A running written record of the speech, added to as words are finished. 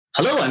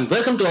Hello and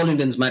welcome to All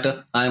Indians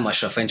Matter. I am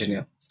Ashraf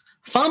Engineer.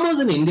 Farmers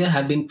in India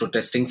have been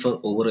protesting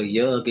for over a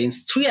year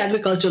against three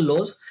agricultural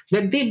laws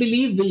that they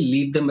believe will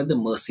leave them at the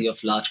mercy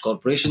of large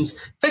corporations,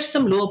 fetch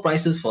them lower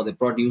prices for their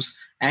produce,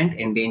 and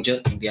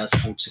endanger India's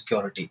food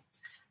security.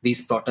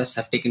 These protests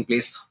have taken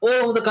place all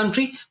over the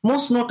country,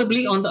 most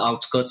notably on the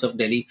outskirts of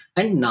Delhi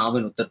and now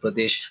in Uttar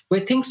Pradesh,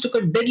 where things took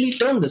a deadly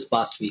turn this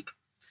past week.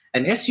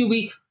 An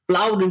SUV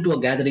plowed into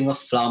a gathering of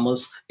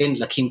farmers in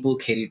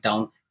Lakhimpur Kheri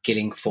town,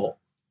 killing four.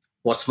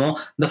 What's more,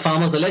 the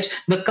farmers allege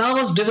the car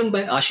was driven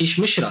by Ashish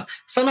Mishra,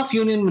 son of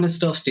Union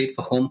Minister of State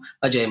for Home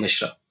Ajay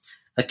Mishra.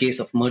 A case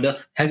of murder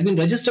has been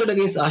registered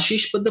against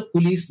Ashish, but the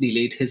police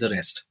delayed his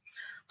arrest.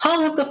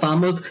 How have the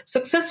farmers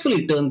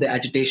successfully turned their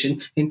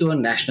agitation into a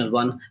national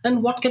one,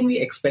 and what can we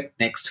expect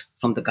next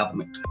from the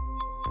government?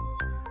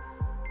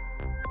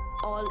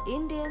 All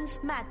Indians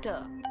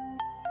matter.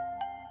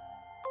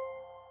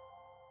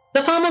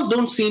 The farmers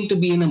don't seem to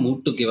be in a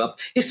mood to give up,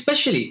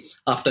 especially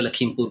after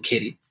Lakhimpur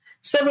Kheri.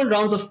 Several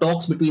rounds of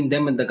talks between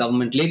them and the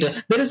government later,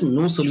 there is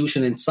no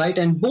solution in sight,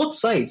 and both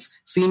sides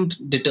seemed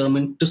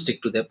determined to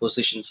stick to their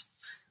positions.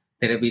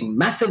 There have been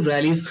massive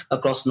rallies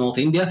across North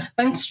India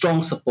and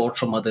strong support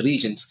from other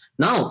regions.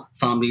 Now,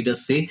 farm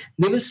leaders say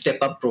they will step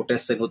up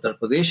protests in Uttar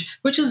Pradesh,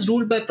 which is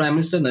ruled by Prime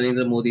Minister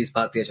Narendra Modi's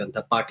Bharatiya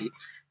Janata Party.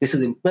 This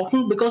is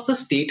important because the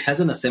state has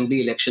an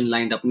assembly election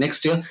lined up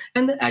next year,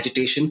 and the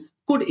agitation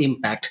could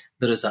impact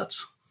the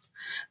results.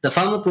 The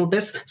farmer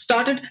protests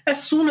started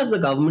as soon as the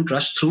government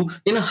rushed through,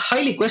 in a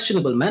highly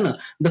questionable manner,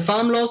 the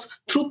farm laws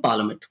through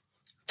parliament.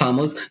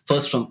 Farmers,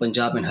 first from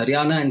Punjab and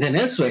Haryana and then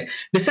elsewhere,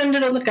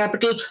 descended on the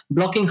capital,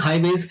 blocking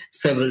highways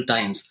several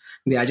times.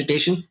 The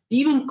agitation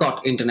even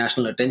caught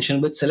international attention,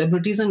 with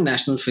celebrities and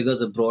national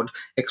figures abroad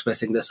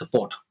expressing their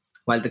support.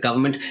 While the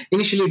government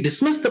initially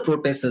dismissed the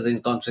protests as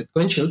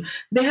inconsequential,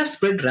 they have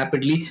spread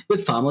rapidly,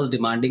 with farmers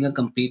demanding a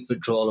complete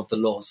withdrawal of the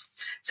laws.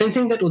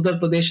 Sensing that Uttar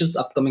Pradesh's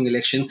upcoming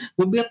election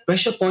would be a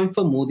pressure point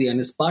for Modi and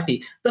his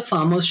party, the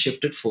farmers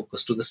shifted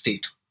focus to the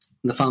state.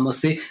 The farmers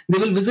say they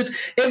will visit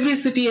every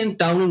city and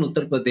town in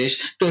Uttar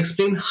Pradesh to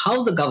explain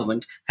how the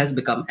government has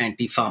become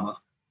anti farmer.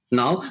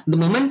 Now, the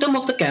momentum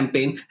of the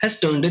campaign has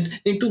turned it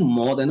into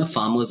more than a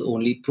farmers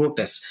only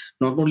protest.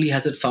 Not only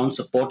has it found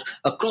support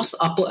across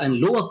upper and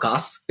lower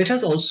castes, it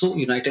has also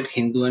united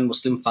Hindu and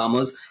Muslim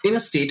farmers in a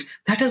state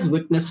that has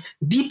witnessed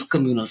deep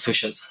communal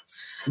fissures.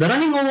 The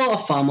running over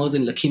of farmers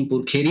in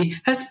Lakhimpur Kheri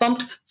has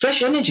pumped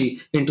fresh energy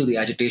into the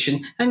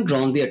agitation and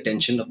drawn the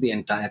attention of the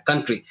entire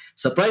country.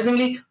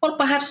 Surprisingly, or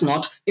perhaps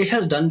not, it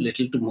has done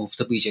little to move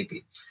the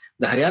BJP.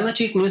 The Haryana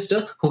Chief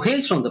Minister, who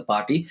hails from the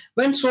party,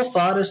 went so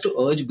far as to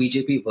urge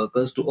BJP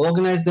workers to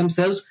organize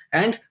themselves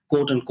and,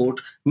 quote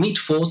unquote, meet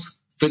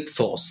force with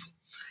force.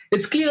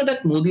 It's clear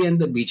that Modi and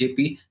the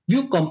BJP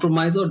view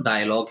compromise or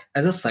dialogue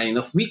as a sign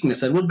of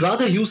weakness and would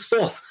rather use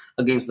force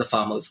against the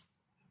farmers.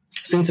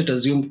 Since it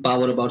assumed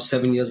power about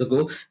 7 years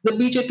ago, the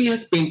BJP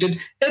has painted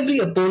every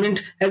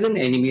opponent as an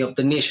enemy of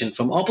the nation,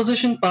 from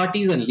opposition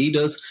parties and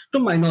leaders to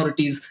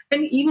minorities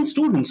and even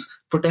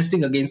students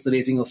protesting against the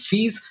raising of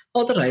fees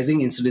or the rising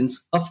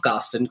incidents of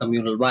caste and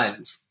communal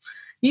violence.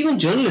 Even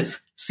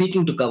journalists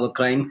seeking to cover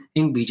crime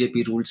in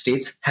BJP ruled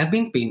states have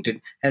been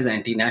painted as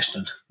anti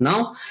national.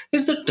 Now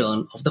is the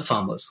turn of the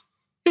farmers.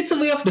 It's a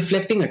way of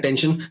deflecting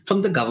attention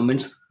from the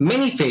government's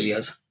many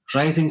failures: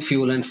 rising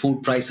fuel and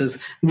food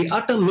prices, the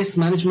utter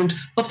mismanagement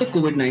of the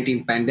COVID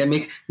 19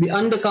 pandemic, the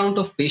undercount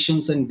of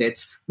patients and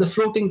deaths, the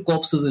floating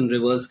corpses in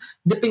rivers,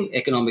 dipping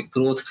economic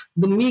growth,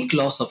 the meek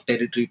loss of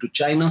territory to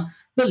China.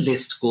 The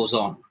list goes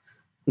on.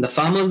 The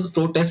farmers'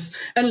 protests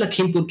and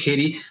Lakhimpur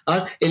Kheri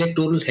are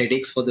electoral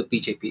headaches for the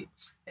BJP.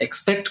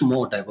 Expect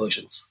more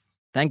diversions.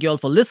 Thank you all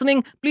for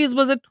listening. Please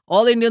visit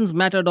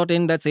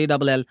allindiansmatter.in, that's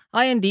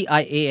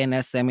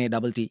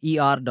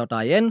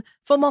ALLINDIANSMATTER.in,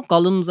 for more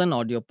columns and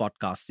audio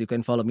podcasts. You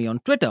can follow me on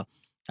Twitter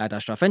at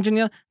Ashraf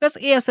Engineer, that's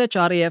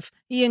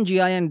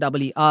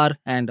ASHRAFENGINER,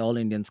 and All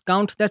Indians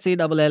Count, that's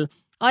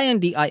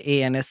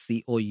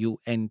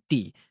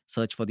ALLINDIANSCOUNT.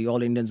 Search for the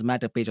All Indians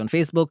Matter page on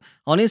Facebook.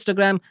 On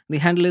Instagram, the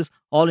handle is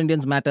All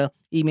Indians Matter.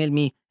 Email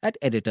me at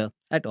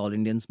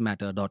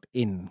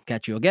editor@allindiansmatter.in.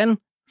 Catch you again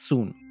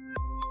soon.